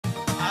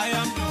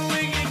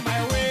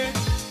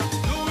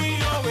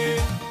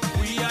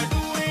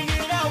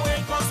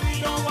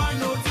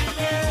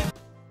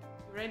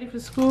for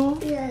school?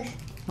 Yes.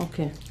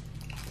 Okay.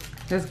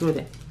 Let's go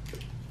there.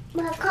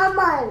 But come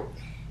on.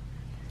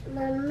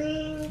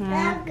 Mommy,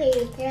 I'll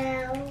get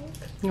down.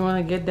 You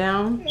want to get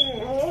down?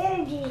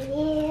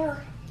 Yeah.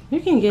 You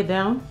can get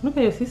down. Look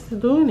at your sister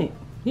doing it.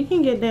 You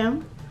can get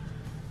down.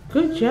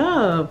 Good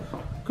job.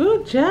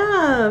 Good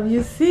job.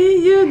 You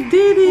see, you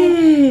did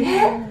it.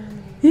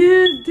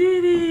 You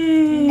did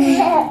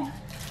it.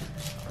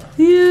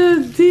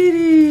 You did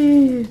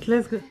it.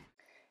 Let's go.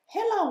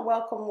 Hello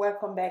and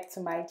welcome back to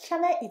my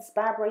channel. It's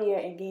Barbara here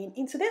again.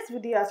 In today's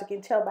video, as you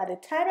can tell by the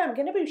title, I'm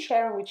going to be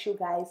sharing with you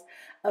guys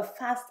a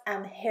fast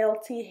and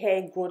healthy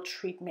hair growth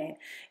treatment.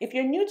 If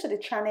you're new to the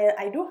channel,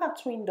 I do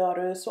have twin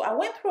daughters, so I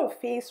went through a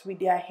phase with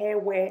their hair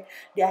where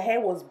their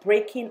hair was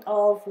breaking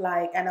off,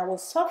 and I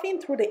was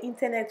surfing through the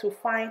internet to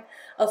find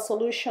a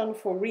solution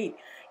for it.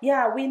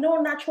 Yeah, we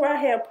know natural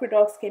hair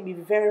products can be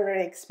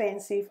very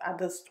expensive at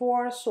the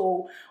store,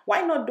 so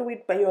why not do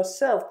it by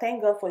yourself?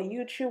 Thank God for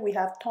YouTube. We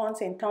have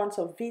tons and tons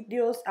of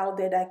videos out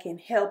there that can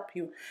help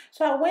you.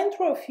 So I went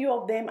through a few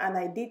of them and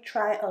I did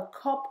try a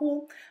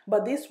couple,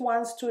 but this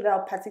one stood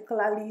out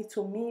particularly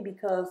to me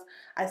because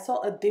I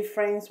saw a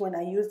difference when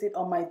I used it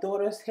on my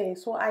daughter's hair.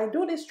 So I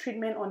do this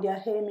treatment on their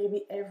hair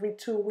maybe every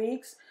 2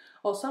 weeks,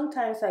 or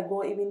sometimes I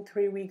go even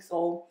 3 weeks,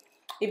 or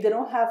if they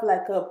don't have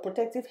like a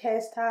protective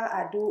hairstyle,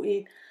 I do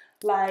it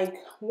like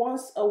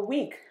once a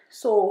week.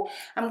 So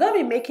I'm going to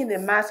be making the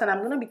mask and I'm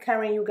going to be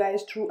carrying you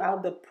guys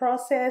throughout the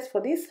process. For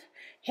this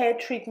hair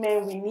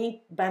treatment, we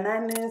need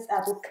bananas,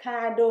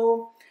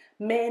 avocado,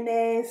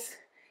 mayonnaise,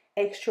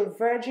 extra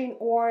virgin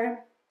oil.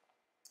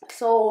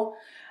 So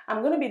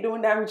I'm going to be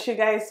doing that with you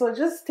guys, so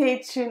just stay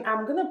tuned.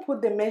 I'm going to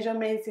put the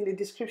measurements in the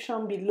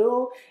description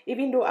below,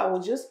 even though I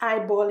was just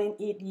eyeballing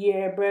it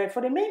here. But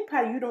for the main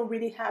part, you don't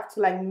really have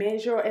to like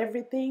measure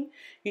everything.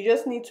 You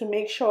just need to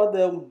make sure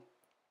the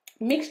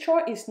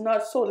mixture is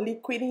not so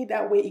liquidy,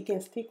 that way it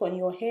can stick on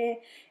your hair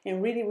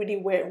and really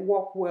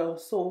work well.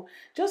 So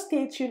just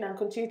stay tuned and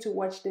continue to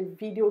watch the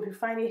video. If you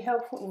find it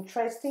helpful,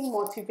 interesting,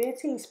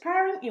 motivating,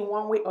 inspiring in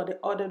one way or the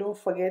other, don't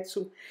forget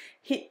to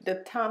hit the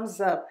thumbs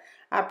up.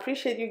 I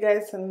appreciate you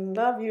guys and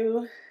love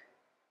you.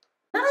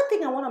 Another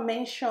thing I want to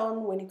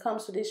mention when it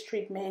comes to this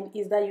treatment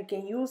is that you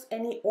can use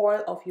any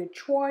oil of your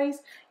choice.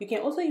 You can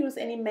also use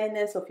any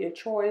mayonnaise of your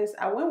choice.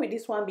 I went with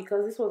this one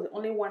because this was the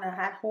only one I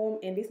had home,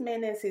 and this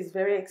mayonnaise is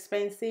very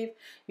expensive.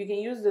 You can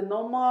use the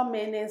normal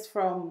mayonnaise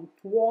from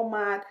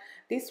Walmart.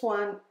 This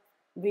one,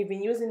 we've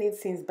been using it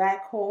since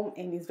back home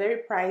and it's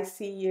very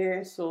pricey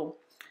here, so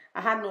I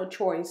had no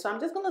choice. So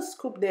I'm just going to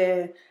scoop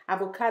the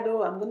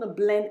avocado. I'm going to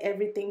blend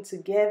everything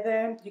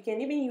together. You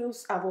can even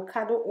use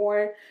avocado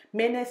oil.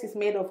 Mayonnaise is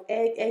made of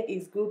egg. Egg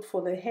is good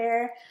for the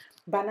hair.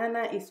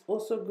 Banana is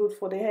also good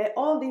for the hair.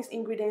 All these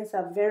ingredients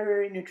are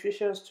very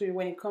nutritious to you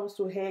when it comes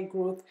to hair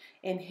growth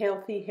and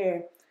healthy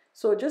hair.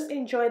 So just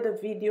enjoy the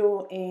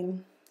video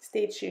and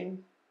stay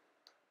tuned.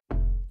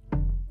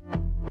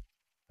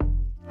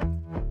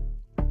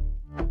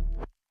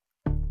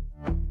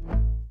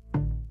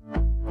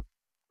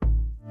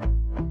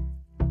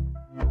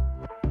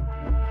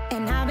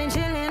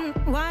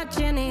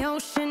 Watching the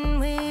ocean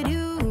with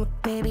you,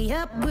 baby,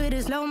 up with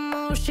a slow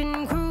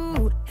motion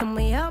crew, and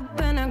we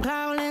up in our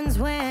clouds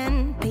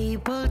when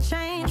people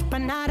change, but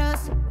not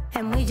us.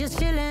 And we just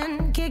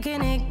chillin',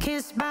 kicking it,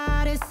 kissed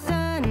by the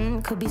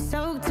sun. Could be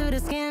soaked to the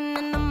skin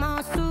in the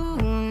mall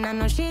soon. I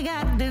know she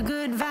got the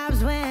good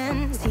vibes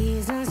when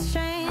seasons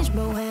change,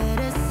 but we're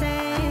the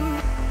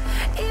same.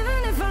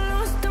 Even if I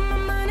lost all my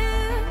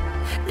money,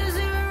 the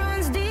zero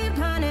runs deep,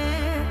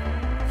 honey,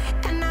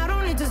 and I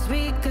don't need to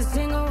speak a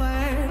single word.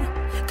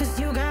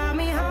 You got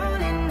me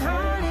holding.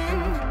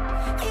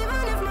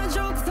 Even if my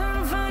jokes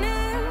aren't funny,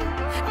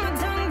 my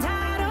tongue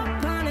tied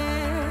up on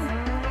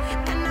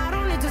it, and I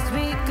don't need to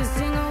speak a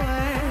single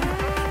word,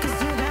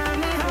 'cause you got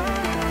me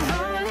holding.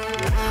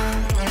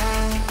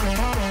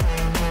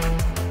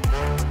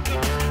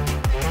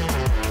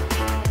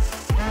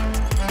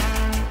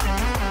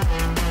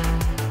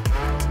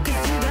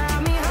 'Cause you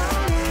got me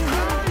holding.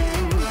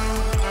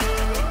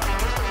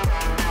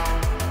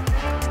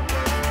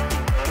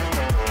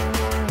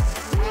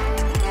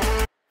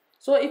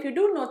 So if you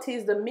do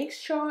notice, the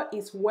mixture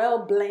is well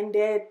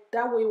blended.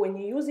 That way when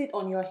you use it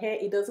on your hair,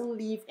 it doesn't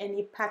leave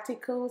any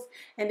particles,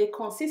 and the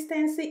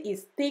consistency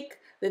is thick.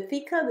 The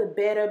thicker the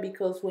better,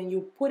 because when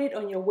you put it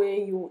on your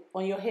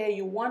hair,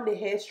 you want the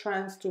hair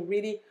strands to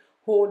really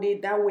hold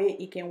it. That way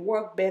it can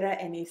work better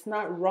and it's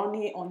not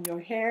runny on your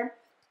hair.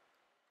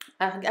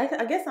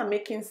 I guess I'm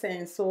making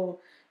sense, so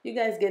you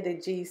guys get the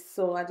gist.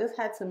 So I just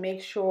had to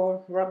make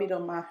sure, rub it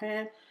on my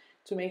hand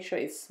to make sure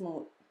it's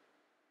smooth.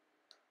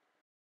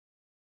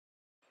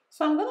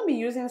 So I'm going to be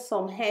using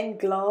some hand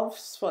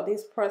gloves for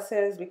this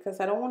process because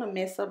I don't want to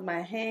mess up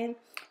my hand.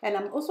 And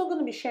I'm also going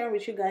to be sharing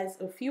with you guys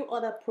a few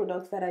other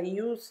products that I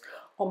use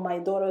on my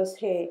daughter's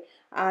hair.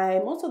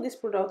 Most of these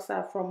products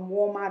are from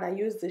Walmart. I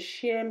use the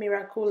Sheer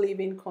Miracle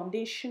Leave-In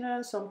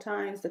Conditioner.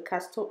 Sometimes the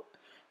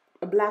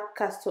black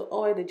castor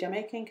oil, the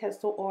Jamaican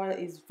castor oil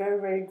is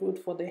very good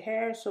for the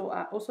hair. So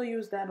I also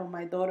use that on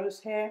my daughter's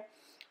hair.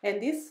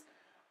 And this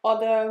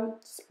other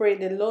spray,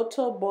 the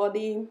Lotto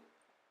Body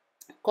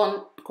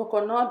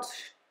coconut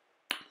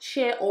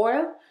shea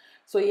oil.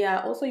 So yeah,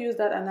 I also use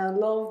that, and I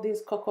love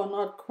this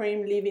coconut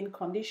cream leave-in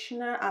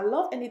conditioner. I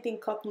love anything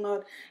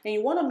coconut, and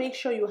you want to make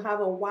sure you have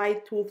a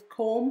wide tooth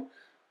comb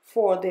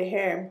for the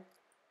hair.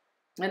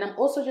 And I'm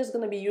also just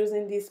going to be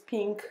using this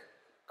pink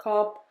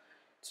cup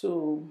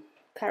to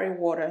carry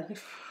water.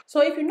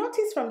 So if you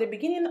notice from the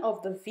beginning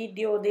of the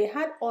video, they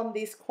had on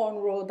this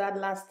cornrow that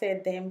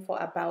lasted them for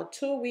about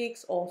 2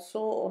 weeks or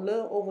so, a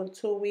little over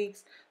 2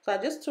 weeks. So I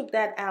just took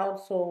that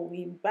out. So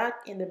we're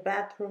back in the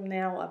bathroom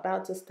now,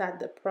 about to start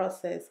the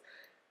process.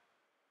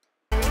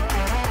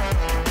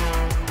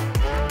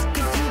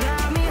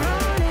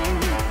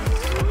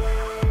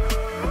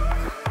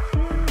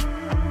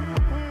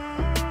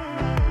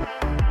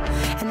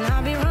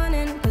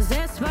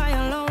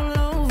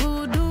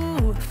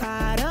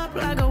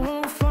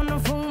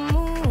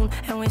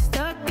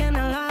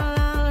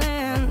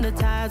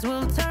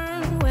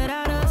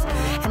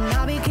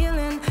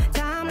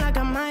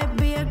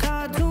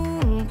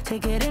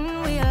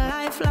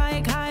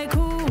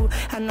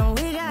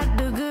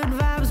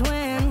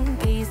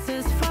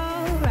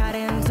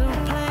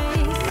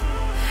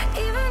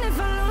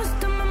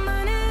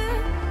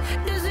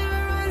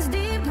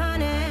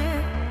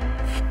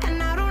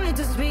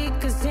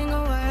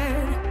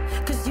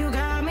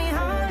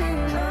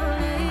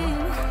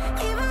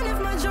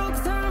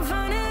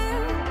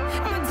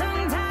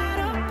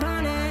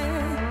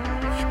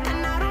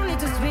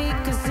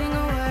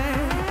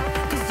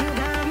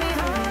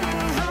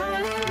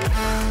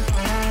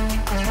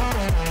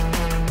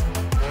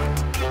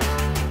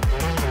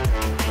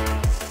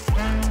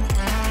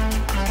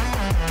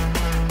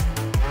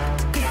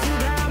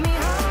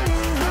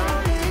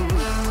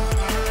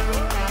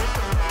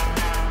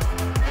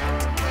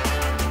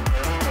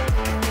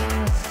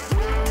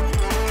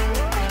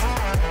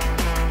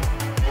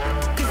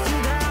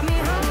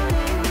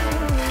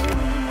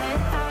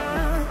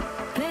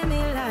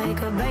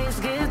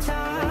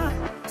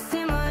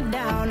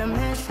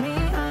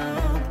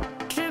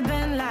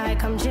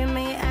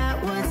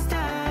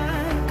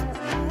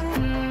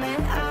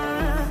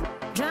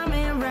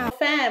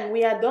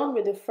 We are done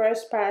with the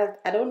first part.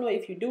 I don't know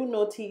if you do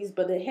notice,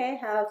 but the hair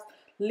has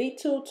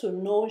little to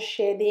no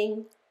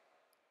shedding,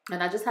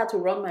 and I just had to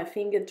run my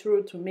finger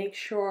through to make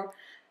sure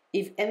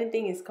if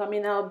anything is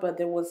coming out, but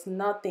there was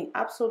nothing,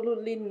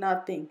 absolutely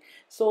nothing.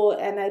 So,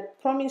 and I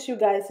promise you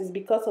guys, it's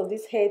because of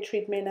this hair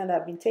treatment, and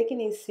I've been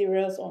taking it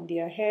serious on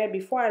their hair.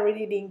 Before I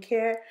really didn't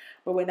care,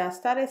 but when I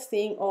started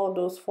seeing all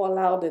those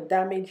fallout, the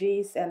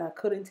damages, and I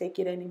couldn't take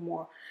it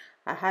anymore,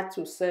 I had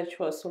to search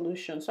for a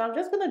solution. So I'm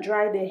just gonna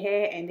dry the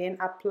hair and then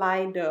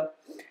apply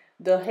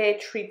the hair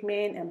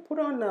treatment and put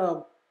on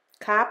a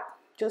cap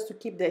just to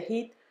keep the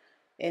heat,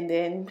 and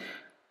then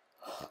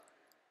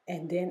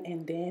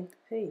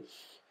hey.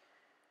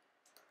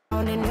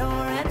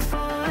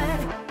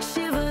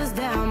 Shivers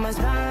down my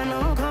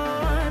spinal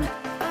cord.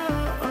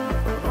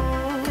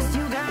 Cause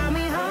you got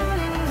me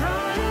holding.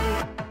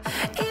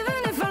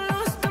 Even if I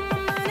lost all my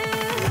money,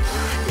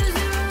 the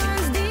zero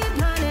runs deep,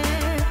 honey.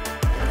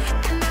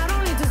 And I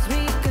don't need to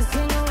speak a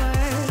single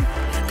word,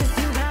 cause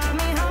you got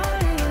me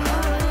holding.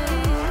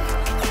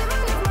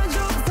 Even if my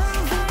jokes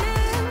aren't funny,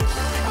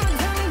 my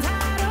tongue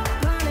tied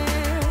up on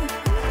it.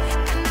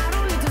 And I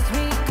don't need to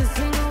speak a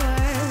single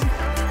word,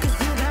 cause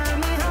you got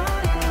me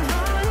holding.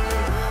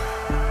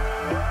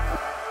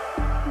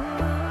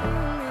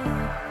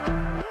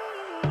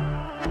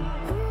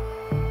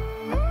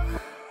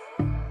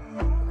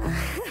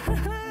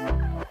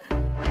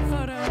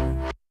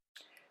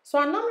 So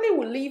I normally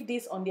will leave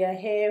this on their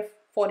hair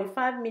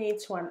 45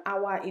 minutes to an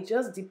hour. It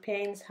just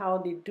depends how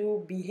they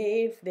do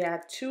behave. There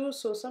are two,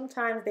 so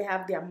sometimes they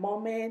have their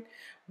moment.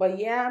 But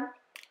yeah,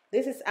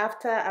 this is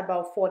after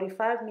about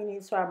 45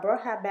 minutes. So I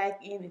brought her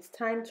back in. It's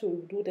time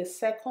to do the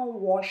second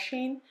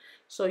washing.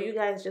 So you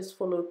guys just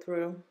follow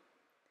through.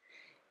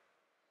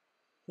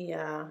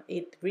 Yeah,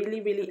 it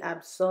really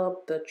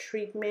absorbed the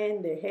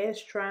treatment, the hair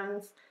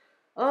strands.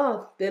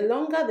 Oh, the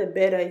longer the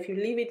better. If you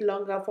leave it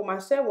longer, for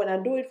myself, when I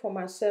do it for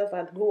myself,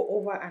 I'd go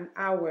over an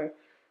hour.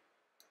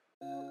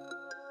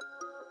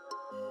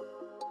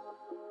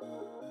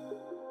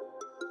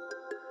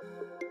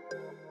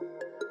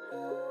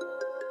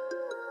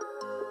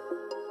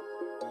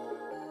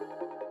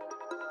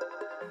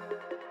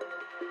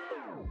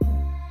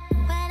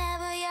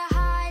 Whenever your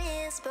heart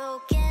is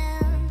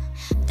broken,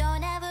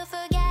 don't ever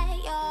forget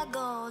you're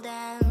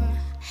golden.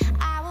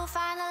 I will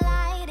find the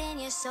light in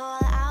your soul.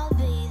 I'll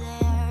be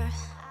there.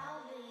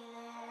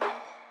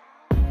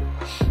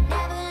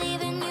 Never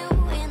leaving you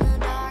in the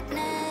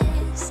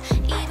darkness.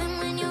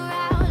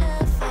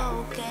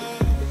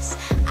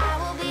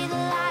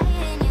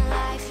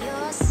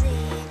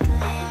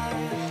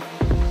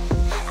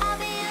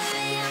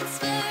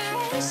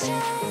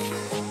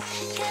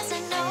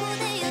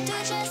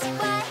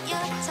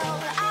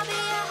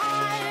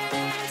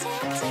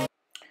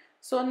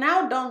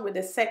 done with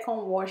the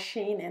second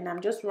washing and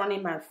I'm just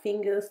running my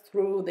fingers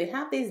through. They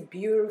have this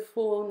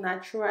beautiful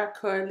natural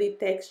curly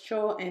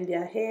texture and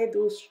their hair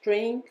does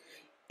shrink.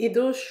 It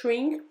does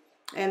shrink,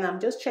 and I'm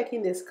just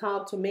checking the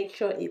scalp to make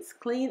sure it's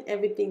clean.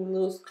 Everything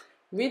looks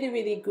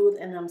really good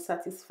and I'm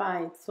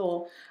satisfied.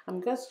 So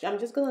I'm just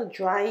gonna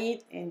dry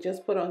it and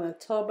just put on a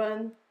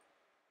turban.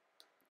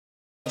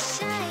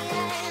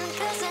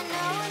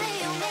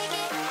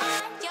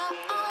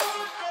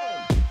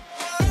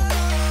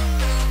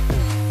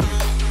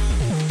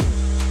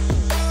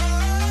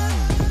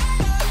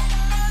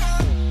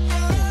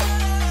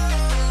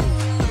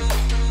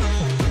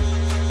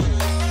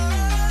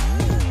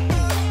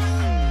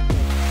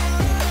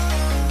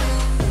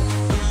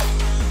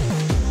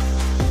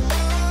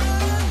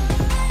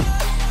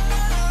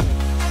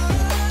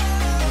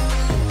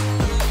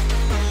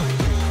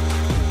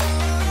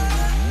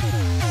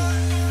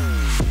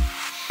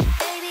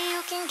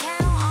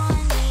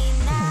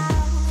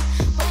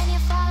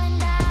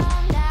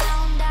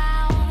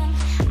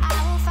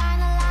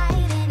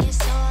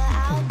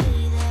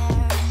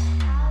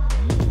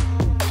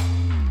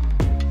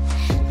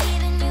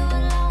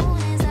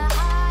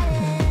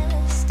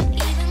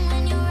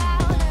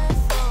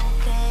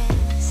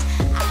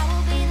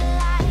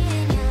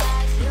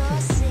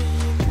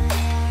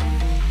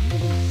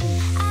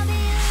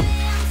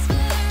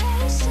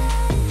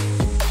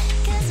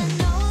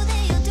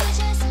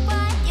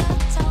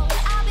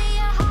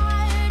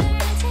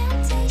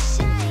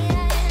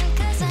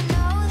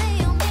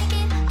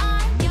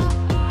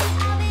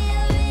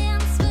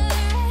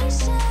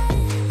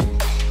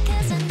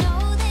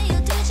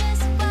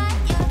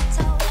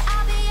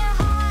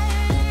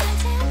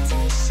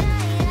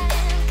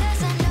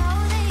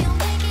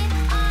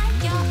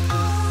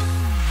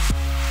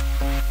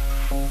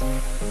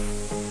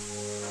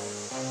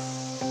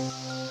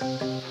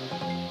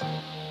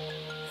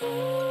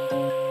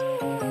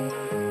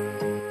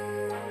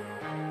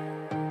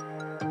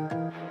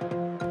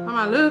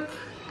 Mama, look.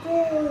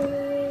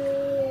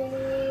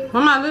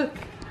 Mama, look.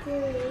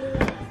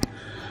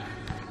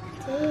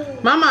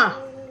 Mama.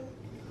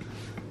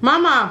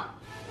 Mama.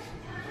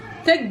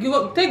 Take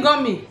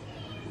gummy.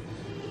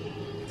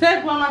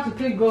 Take Mama to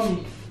take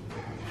gummy.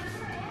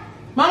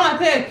 Mama,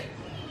 take.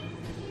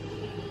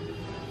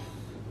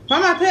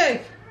 Mama,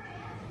 take.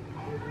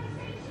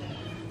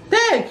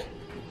 Take.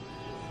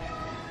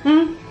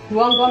 You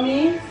want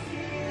gummy?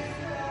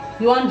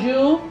 You want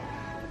juice?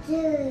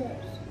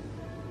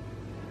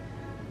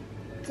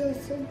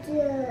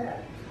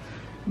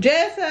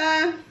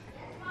 Jason,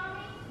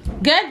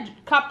 get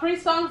Capri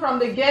Sun from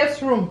the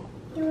guest room.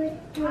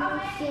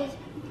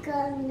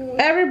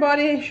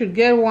 Everybody should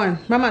get one.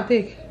 Mama,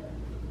 take.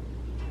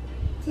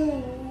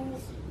 You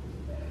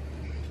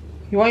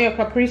want your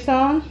Capri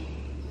Sun?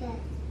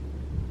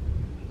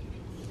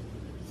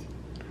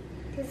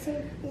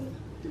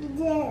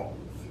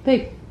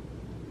 Take.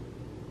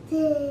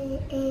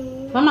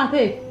 Mama,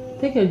 take.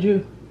 Take a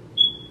juice.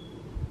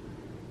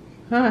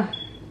 Mama.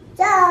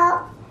 So,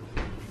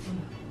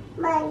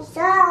 my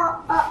soul,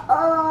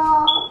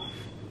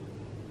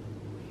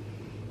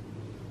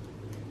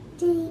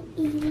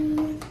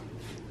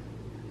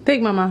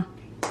 Take, Mama.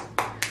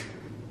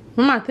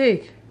 Mama,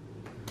 take.